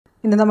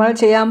ഇന്ന് നമ്മൾ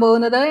ചെയ്യാൻ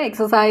പോകുന്നത്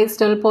എക്സസൈസ്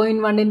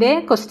 12.1ന്റെ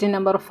ക്വസ്റ്റ്യൻ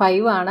നമ്പർ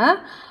 5 ആണ്.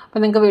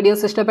 അപ്പോൾ നിങ്ങൾക്ക്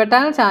വീഡിയോസ്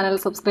ഇഷ്ടപ്പെട്ടാൽ ചാനൽ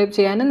സബ്സ്ക്രൈബ്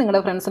ചെയ്യാനും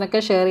നിങ്ങളുടെ ഫ്രണ്ട്സിനൊക്കെ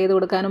ഷെയർ ചെയ്ത്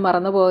കൊടുക്കാനും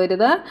മറന്നു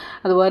പോകരുത്.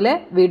 അതുപോലെ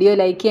വീഡിയോ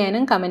ലൈക്ക്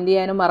ചെയ്യാനും കമൻറ്റ്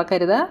ചെയ്യാനും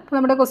മറക്കരുത്. അപ്പോൾ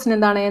നമ്മുടെ ക്വസ്റ്റ്യൻ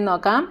എന്താണെന്ന്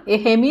നോക്കാം. A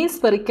hemi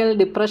spherical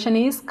depression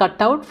is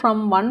cut out from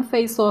one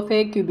face of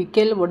A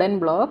cubical wooden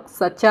block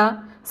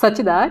such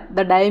that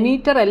the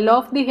diameter L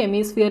of the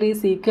hemisphere is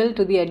equal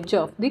to the edge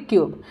of the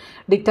cube.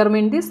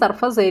 Determine the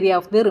surface area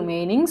of the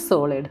remaining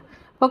solid.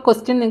 അപ്പോൾ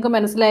question നിങ്ങൾക്ക്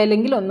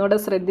മനസ്സിലായില്ലെങ്കിൽ ഒന്നുകൂടെ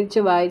ശ്രദ്ധിച്ച്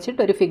വായിച്ചിട്ട്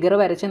ഒരു figure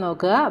വരച്ച്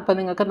നോക്കുക. അപ്പോൾ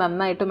നിങ്ങൾക്ക്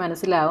നന്നായിട്ട്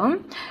മനസ്സിലാവും.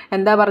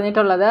 എന്താ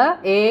പറഞ്ഞിട്ടുള്ളത്?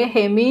 A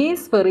hemi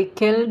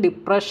spherical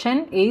depression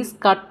is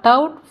cut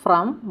out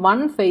from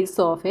one face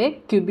of A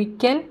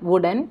cubical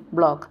wooden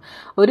block.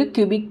 ഒരു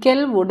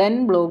ക്യൂബിക്കൽ വുഡൻ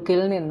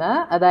ബ്ലോക്കിൽ നിന്ന്,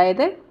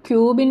 അതായത്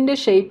ക്യൂബിൻ്റെ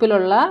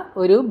ഷേപ്പിലുള്ള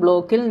ഒരു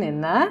ബ്ലോക്കിൽ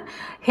നിന്ന്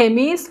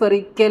ഹെമി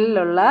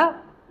സ്പെറിക്കലിലുള്ള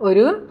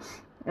ഒരു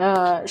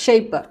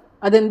ഷേപ്പ്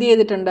അതെന്ത്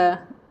ചെയ്തിട്ടുണ്ട്?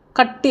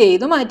 കട്ട്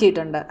ചെയ്ത്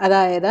മാറ്റിയിട്ടുണ്ട്.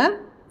 അതായത്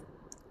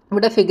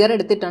ഇവിടെ ഫിഗർ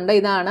എടുത്തിട്ടുണ്ട്.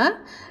 ഇതാണ്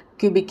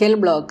ക്യൂബിക്കൽ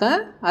ബ്ലോക്ക്.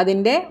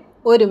 അതിൻ്റെ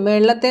ഒരു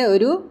മുകളിലത്തെ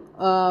ഒരു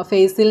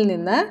ഫേസിൽ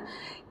നിന്ന്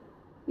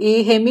ഈ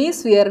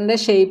ഹെമിസ്ഫിയറിൻ്റെ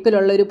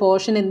ഷേപ്പിലുള്ള ഒരു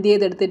പോർഷൻ എന്ത്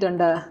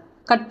ചെയ്തെടുത്തിട്ടുണ്ട്?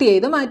 കട്ട്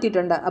ചെയ്ത്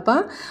മാറ്റിയിട്ടുണ്ട്.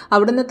 അപ്പം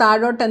അവിടുന്ന്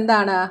താഴോട്ട്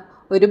എന്താണ്?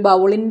 ഒരു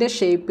ബൗളിൻ്റെ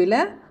ഷേപ്പിൽ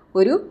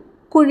ഒരു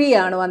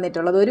കുഴിയാണ്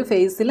വന്നിട്ടുള്ളത്. ഒരു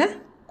ഫേസിൽ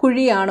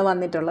കുഴിയാണ്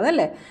വന്നിട്ടുള്ളത്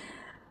അല്ലേ?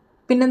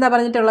 പിന്നെന്താ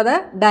പറഞ്ഞിട്ടുള്ളത്?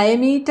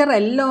 Diameter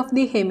L of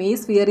the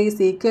hemisphere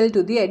is equal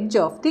to the edge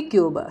of the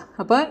cube.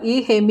 അപ്പോൾ ഈ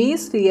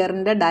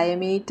ഹെമിസ്ഫിയറിൻ്റെ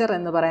ഡയമീറ്റർ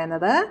എന്ന്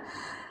പറയുന്നത്,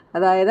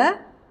 അതായത്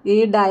ഈ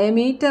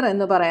ഡയമീറ്റർ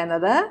എന്ന്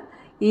പറയുന്നത്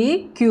ഈ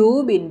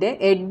ക്യൂബിൻ്റെ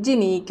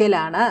എഡ്ജിന്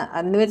ഈക്വലാണ്.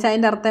 എന്ന് വെച്ചാൽ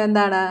അതിൻ്റെ അർത്ഥം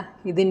എന്താണ്?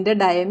 ഇതിൻ്റെ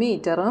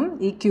ഡയമീറ്ററും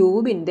ഈ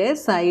ക്യൂബിൻ്റെ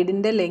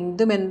സൈഡിൻ്റെ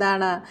ലെങ്തും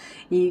എന്താണ്?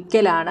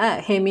 ഈക്വലാണ്.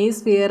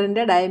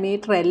 ഹെമിസ്ഫിയറിൻ്റെ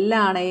ഡയമീറ്റർ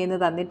എല്ലാണ് എന്ന്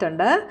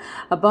തന്നിട്ടുണ്ട്.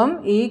 അപ്പം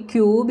ഈ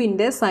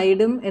ക്യൂബിൻ്റെ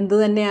സൈഡും എന്ത്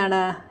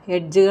തന്നെയാണ്?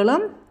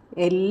 എഡ്ജുകളും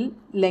എൽ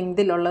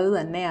ലെങ്തിലുള്ളത്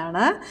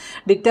തന്നെയാണ്.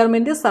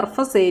 Determine the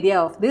surface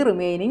area of the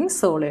remaining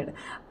solid.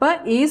 അപ്പോൾ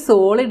ഈ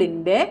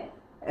സോളിഡിൻ്റെ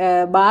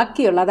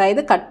ബാക്കിയുള്ള, അതായത്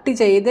കട്ട്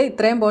ചെയ്ത്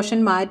ഇത്രയും പോർഷൻ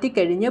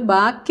മാറ്റിക്കഴിഞ്ഞ്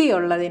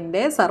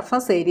ബാക്കിയുള്ളതിൻ്റെ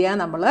സർഫസ് ഏരിയ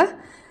നമ്മൾ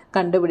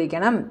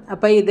കണ്ടുപിടിക്കണം.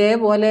 അപ്പോൾ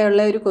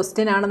ഇതേപോലെയുള്ള ഒരു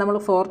ക്വസ്റ്റ്യനാണ് നമ്മൾ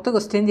 4th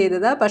ക്വസ്റ്റ്യൻ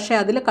ചെയ്തത്. പക്ഷേ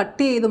അതിൽ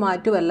കട്ട് ചെയ്ത്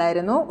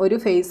മാറ്റുമല്ലായിരുന്നു. ഒരു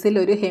ഫേസിൽ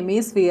ഒരു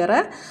ഹെമിസ്ഫിയർ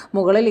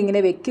മുകളിൽ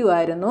ഇങ്ങനെ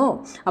വെക്കുമായിരുന്നു.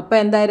 അപ്പോൾ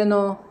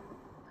എന്തായിരുന്നു?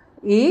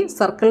 ഈ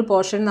സർക്കിൾ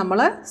പോർഷൻ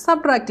നമ്മൾ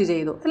സബ്ട്രാക്റ്റ്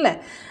ചെയ്തു അല്ലേ?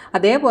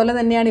 അതേപോലെ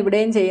തന്നെയാണ്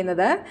ഇവിടെയും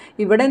ചെയ്യുന്നത്.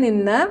 ഇവിടെ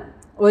നിന്ന്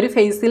ഒരു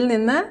ഫേസിൽ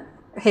നിന്ന്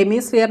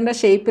ഹെമിസ്ഫിയറിൻ്റെ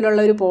ഷേപ്പിലുള്ള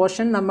ഒരു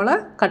പോർഷൻ നമ്മൾ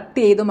കട്ട്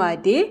ചെയ്ത്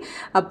മാറ്റി.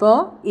 അപ്പോൾ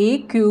ഈ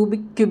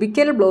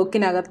ക്യൂബിക്കൽ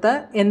ബ്ലോക്കിനകത്ത്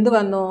എന്ത്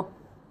വന്നു?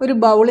 ഒരു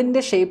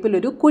ബൗളിൻ്റെ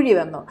ഷേപ്പിലൊരു കുഴി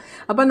വന്നു.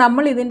 അപ്പോൾ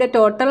നമ്മൾ ഇതിൻ്റെ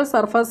ടോട്ടൽ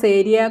സർഫസ്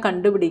ഏരിയ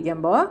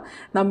കണ്ടുപിടിക്കുമ്പോൾ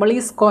നമ്മൾ ഈ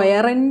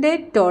സ്ക്വയറിൻ്റെ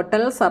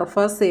ടോട്ടൽ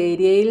സർഫസ്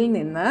ഏരിയയിൽ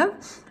നിന്ന്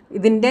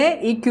ഇതിൻ്റെ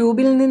ഈ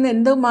ക്യൂബിൽ നിന്ന്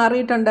എന്ത്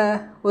മാറിയിട്ടുണ്ട്?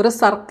 ഒരു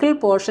സർക്കിൾ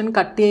പോർഷൻ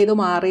കട്ട് ചെയ്ത്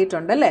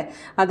മാറിയിട്ടുണ്ട് അല്ലേ?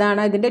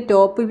 അതാണ് ഇതിൻ്റെ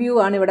ടോപ്പ് വ്യൂ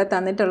ആണ് ഇവിടെ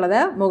തന്നിട്ടുള്ളത്.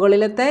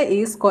 മുകളിലത്തെ ഈ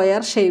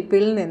സ്ക്വയർ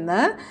ഷേപ്പിൽ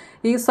നിന്ന്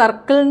ഈ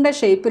സർക്കിളിൻ്റെ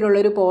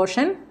ഷേപ്പിലുള്ളൊരു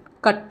പോർഷൻ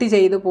കട്ട്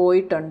ചെയ്ത്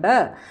പോയിട്ടുണ്ട്.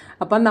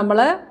 അപ്പം നമ്മൾ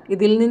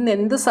ഇതിൽ നിന്ന്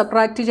എന്ത്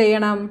സബ്ട്രാക്റ്റ്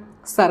ചെയ്യണം?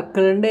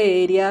 സർക്കിളിൻ്റെ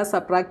ഏരിയ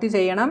സബ്ട്രാക്റ്റ്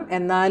ചെയ്യണം.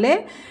 എന്നാലേ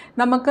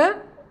നമുക്ക്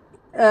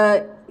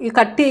ഈ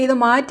കട്ട് ചെയ്ത്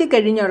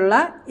മാറ്റിക്കഴിഞ്ഞുള്ള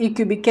ഈ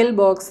ക്യൂബിക്കൽ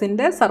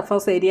ബോക്സിൻ്റെ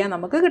സർഫസ് ഏരിയ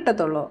നമുക്ക്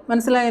കിട്ടത്തുള്ളൂ.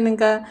 മനസ്സിലായോ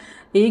നിങ്ങൾക്ക്?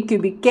 ഈ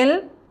ക്യൂബിക്കൽ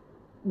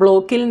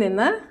ബ്ലോക്കിൽ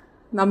നിന്ന്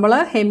നമ്മൾ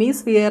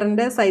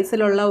ഹെമിസ്ഫിയറിൻ്റെ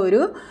സൈസിലുള്ള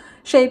ഒരു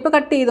ഷേപ്പ്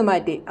കട്ട് ചെയ്ത്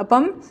മാറ്റി.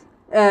 അപ്പം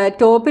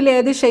ടോപ്പിൽ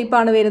ഏത്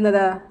ഷേപ്പാണ്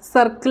വരുന്നത്?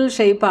 സർക്കിൾ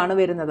ഷേപ്പാണ്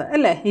വരുന്നത്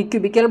അല്ലേ? ഈ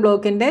ക്യൂബിക്കൽ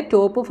ബ്ലോക്കിൻ്റെ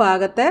ടോപ്പ്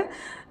ഭാഗത്തെ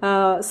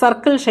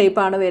സർക്കിൾ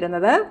ഷേപ്പാണ്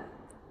വരുന്നത്.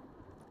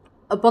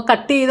 അപ്പോൾ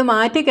കട്ട് ചെയ്ത്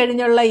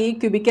മാറ്റിക്കഴിഞ്ഞുള്ള ഈ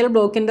ക്യൂബിക്കൽ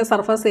ബ്ലോക്കിൻ്റെ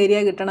സർഫസ് ഏരിയ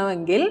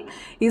കിട്ടണമെങ്കിൽ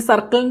ഈ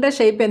സർക്കിളിൻ്റെ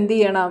ഷേപ്പ് എന്ത്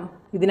ചെയ്യണം?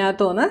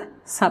 ഇതിനകത്തൊന്ന്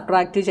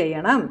സബ്ട്രാക്റ്റ്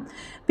ചെയ്യണം.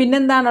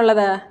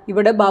 പിന്നെന്താണുള്ളത്?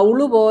 ഇവിടെ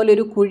ബൗള്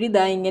പോലൊരു കുഴി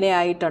ദാ ഇങ്ങനെ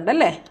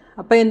ആയിട്ടുണ്ടല്ലേ?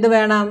 അപ്പോൾ എന്ത്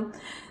വേണം?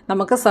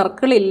 നമുക്ക്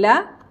സർക്കിളില്ല,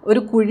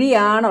 ഒരു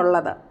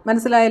കുഴിയാണുള്ളത്.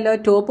 മനസ്സിലായല്ലോ?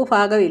 ടോപ്പ്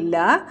ഭാഗമില്ല,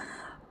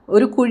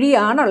 ഒരു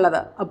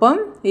കുഴിയാണുള്ളത്. അപ്പം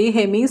ഈ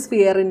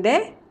ഹെമിസ്ഫിയറിൻ്റെ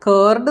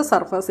കേർഡ്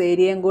സർഫസ്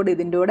ഏരിയയും കൂടി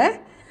ഇതിൻ്റെ കൂടെ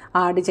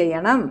ആഡ്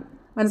ചെയ്യണം.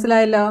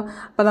 മനസ്സിലായല്ലോ?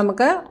 അപ്പോൾ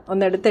നമുക്ക്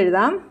ഒന്ന്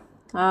എടുത്തെഴുതാം.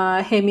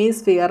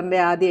 ഹെമിസ്ഫിയറിൻ്റെ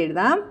ആദ്യം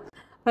എഴുതാം.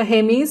 അപ്പോൾ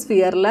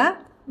ഹെമിസ്ഫിയറിൽ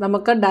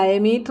നമുക്ക്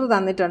ഡയമീറ്റർ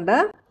തന്നിട്ടുണ്ട്,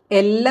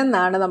 L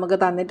എന്നാണ് നമുക്ക്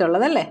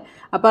തന്നിട്ടുള്ളത് അല്ലേ?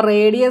 അപ്പോൾ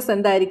റേഡിയസ്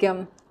എന്തായിരിക്കും?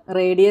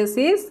 Radius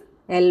is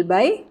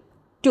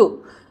L/2.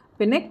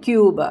 പിന്നെ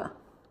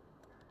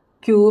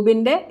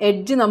ക്യൂബിൻ്റെ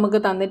എഡ്ജ്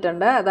നമുക്ക്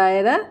തന്നിട്ടുണ്ട്,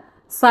 അതായത്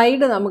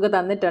സൈഡ് നമുക്ക്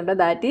തന്നിട്ടുണ്ട്,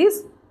 ദാറ്റ് ഈസ്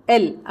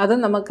L. അത്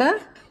നമുക്ക്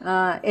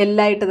L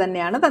ആയിട്ട്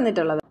തന്നെയാണ്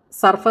തന്നിട്ടുള്ളത്.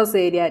 Surface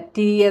area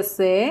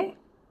TSA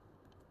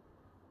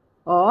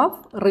of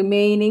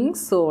remaining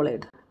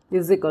solid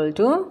is equal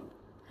to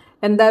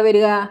എന്താ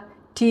വരിക?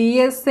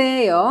 TSA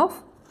of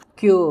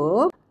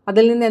cube.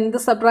 അതിൽ നിന്ന് എന്ത്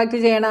സബ്ട്രാക്റ്റ്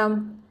ചെയ്യണം?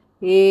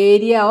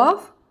 Area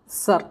of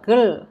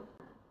circle.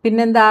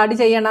 പിന്നെന്താ ആഡ്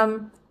ചെയ്യണം?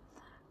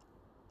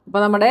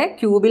 അപ്പോൾ നമ്മുടെ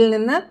ക്യൂബിൽ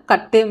നിന്ന്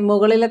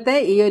മുകളിലത്തെ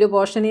ഈ ഒരു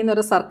പോർഷനിൽ നിന്ന്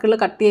ഒരു സർക്കിൾ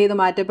കട്ട് ചെയ്ത്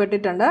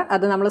മാറ്റപ്പെട്ടിട്ടുണ്ട്.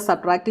 അത് നമ്മൾ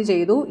സബ്ട്രാക്റ്റ്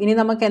ചെയ്തു. ഇനി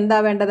നമുക്ക് എന്താ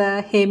വേണ്ടത്?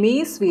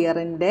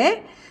 ഹെമിസ്ഫിയറിൻ്റെ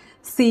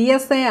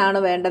CSA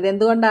ആണ് വേണ്ടത്.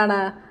 എന്തുകൊണ്ടാണ്?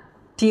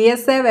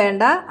 TSA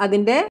വേണ്ട,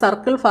 അതിൻ്റെ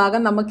സർക്കിൾ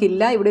ഭാഗം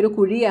നമുക്കില്ല, ഇവിടെ ഒരു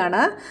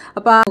കുഴിയാണ്.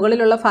 അപ്പോൾ ആ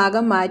മുകളിലുള്ള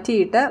ഭാഗം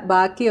മാറ്റിയിട്ട്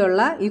ബാക്കിയുള്ള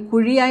ഈ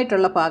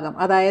കുഴിയായിട്ടുള്ള ഭാഗം,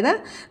 അതായത്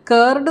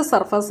കേർഡ്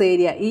സർഫസ്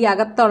ഏരിയ, ഈ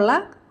അകത്തുള്ള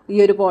ഈ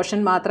ഒരു പോർഷൻ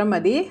മാത്രം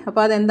മതി.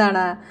 അപ്പോൾ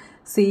അതെന്താണ്?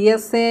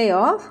 CSA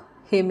of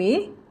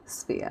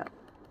hemisphere.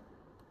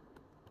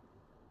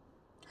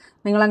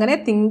 നിങ്ങളങ്ങനെ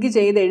തിങ്ക്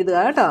ചെയ്ത് എഴുതുക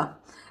കേട്ടോ.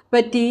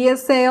 അപ്പോൾ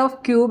TSA ഓഫ്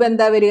ക്യൂബ്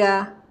എന്താ വരിക?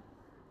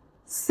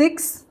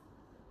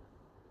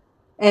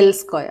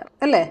 6L²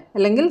 അല്ലേ,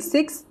 അല്ലെങ്കിൽ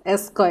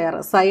 6S².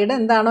 സൈഡ്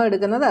എന്താണോ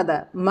എടുക്കുന്നത് അത്,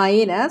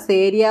 minus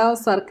area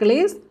of circle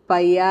is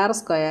πr²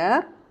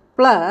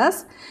 plus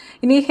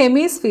ഇനി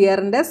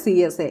ഹെമിസ്ഫിയറിൻ്റെ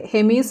CSA.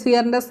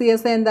 ഹെമിസ്ഫിയറിൻ്റെ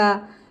CSA എന്താ?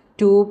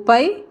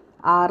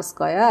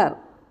 2πr².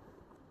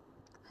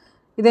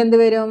 ഇതെന്ത്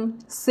വരും?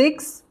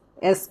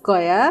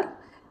 6S²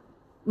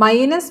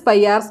 minus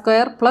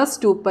πr² plus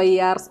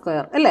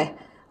 2πr² അല്ലേ.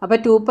 അപ്പോൾ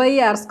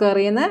 2πr²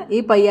 നിന്ന് ഈ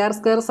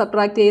πr²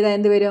 സബ്ട്രാക്ട് ചെയ്താൽ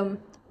എന്ത് വരും?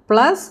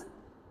 പ്ലസ്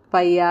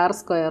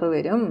πr²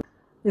 വരും.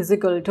 ഇസ്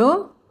ഇക്വൽ ടു,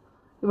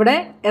 ഇവിടെ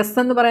എസ്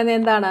എന്ന് പറയുന്നത്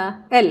എന്താണ്?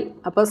 L.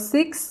 അപ്പോൾ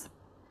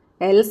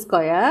 6L²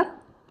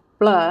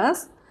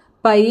 പ്ലസ്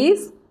പൈ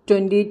ഈസ്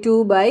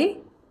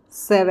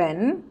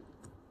 22/7,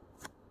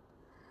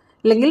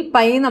 അല്ലെങ്കിൽ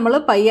പൈ നമ്മൾ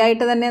പൈ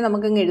ആയിട്ട് തന്നെ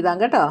നമുക്കിങ്ങ് എഴുതാം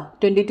കേട്ടോ.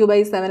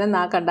 22/7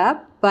 എന്നാക്കണ്ട.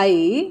 പൈ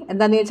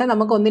എന്താണെന്ന് വെച്ചാൽ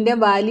നമുക്ക് ഒന്നിൻ്റെ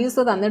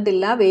വാല്യൂസ്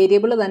തന്നിട്ടില്ല,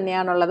 വേരിയബിൾ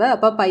തന്നെയാണുള്ളത്.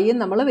 അപ്പോൾ പൈയും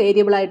നമ്മൾ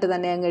വേരിയബിളായിട്ട്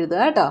തന്നെ അങ്ങ്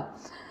എഴുതുക കേട്ടോ.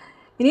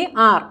 ഇനി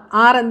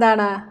ആർ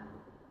എന്താണ്?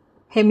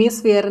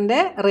 ഹെമിസ്ഫിയറിൻ്റെ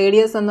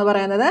റേഡിയസ് എന്ന്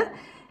പറയുന്നത്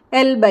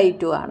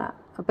L/2 ആണ്.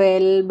 അപ്പോൾ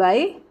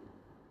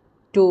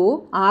L/2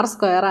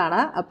 r²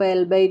 ആണ്. അപ്പോൾ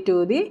L/2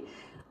 the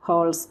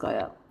whole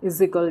square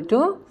is equal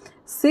to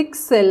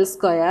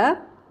 6L²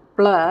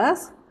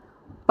 plus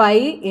pi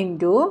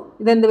into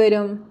ഇതെന്ത്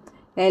വരും?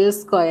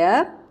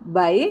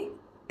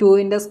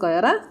 L²/2ൻ്റെ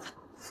സ്ക്വയർ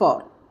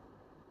 4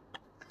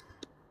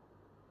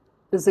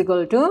 ഇസ്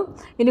ഇക്വൽ ടു,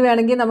 ഇനി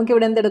വേണമെങ്കിൽ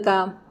നമുക്കിവിടെ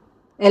എന്തെടുക്കാം?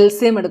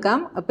 LCM എടുക്കാം.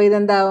 അപ്പോൾ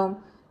ഇതെന്താവും?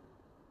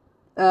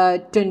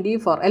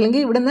 24, അല്ലെങ്കിൽ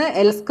ഇവിടുന്ന്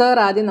L²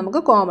 ആദ്യം നമുക്ക്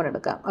കോമൺ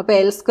എടുക്കാം. അപ്പോൾ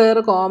L²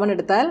 കോമൺ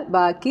എടുത്താൽ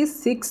ബാക്കി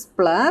 6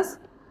 പ്ലസ്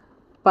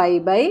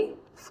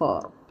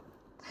π/4.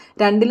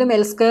 രണ്ടിലും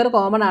L²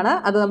 കോമൺ ആണ്,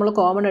 അത് നമ്മൾ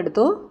കോമൺ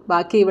എടുത്തു.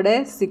 ബാക്കി ഇവിടെ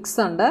 6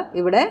 ഉണ്ട്,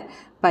 ഇവിടെ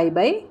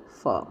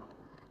π/4.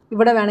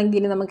 ഇവിടെ വേണമെങ്കിൽ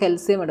ഇനി നമുക്ക്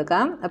LCM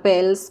എടുക്കാം. അപ്പോൾ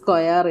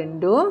L²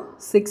 into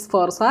 6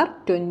 4s are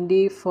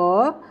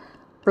 24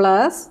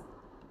 plus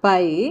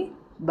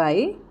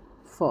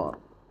π/4.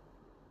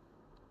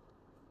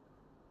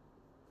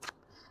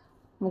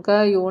 നമുക്ക്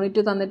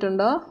യൂണിറ്റ്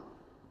തന്നിട്ടുണ്ടോ?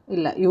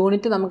 ഇല്ല,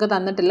 യൂണിറ്റ് നമുക്ക്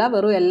തന്നിട്ടില്ല,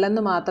 വെറും L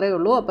എന്ന് മാത്രമേ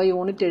ഉള്ളൂ. അപ്പോൾ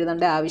യൂണിറ്റ്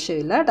എഴുതേണ്ട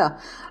ആവശ്യമില്ല കേട്ടോ.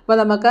 അപ്പോൾ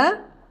നമുക്ക്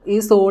ഈ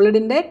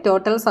സോളിഡിൻ്റെ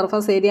ടോട്ടൽ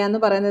സർഫസ് ഏരിയ എന്ന്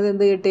പറയുന്നത്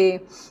എന്ത് കിട്ടി?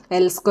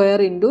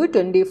 L² ഇൻറ്റു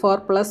 24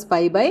 പ്ലസ്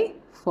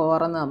π/4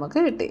 എന്ന് നമുക്ക്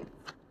കിട്ടി.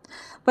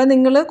 അപ്പോൾ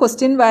നിങ്ങൾ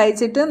ക്വസ്റ്റ്യൻ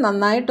വായിച്ചിട്ട്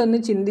നന്നായിട്ടൊന്ന്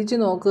ചിന്തിച്ച്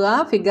നോക്കുക,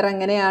 ഫിഗർ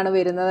എങ്ങനെയാണ്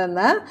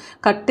വരുന്നതെന്ന്.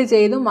 കട്ട്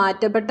ചെയ്ത്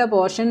മാറ്റപ്പെട്ട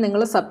പോർഷൻ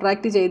നിങ്ങൾ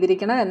സബ്ട്രാക്റ്റ്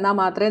ചെയ്തിരിക്കണം, എന്നാൽ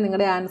മാത്രമേ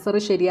നിങ്ങളുടെ ആൻസർ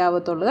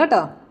ശരിയാവത്തുള്ളൂ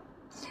കേട്ടോ.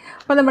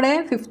 അപ്പോൾ നമ്മുടെ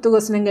 5th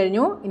ക്വസ്റ്റ്യനും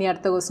കഴിഞ്ഞു. ഇനി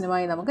അടുത്ത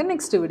ക്വസ്റ്റ്യനുമായി നമുക്ക്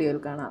നെക്സ്റ്റ് വീഡിയോയിൽ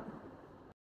കാണാം.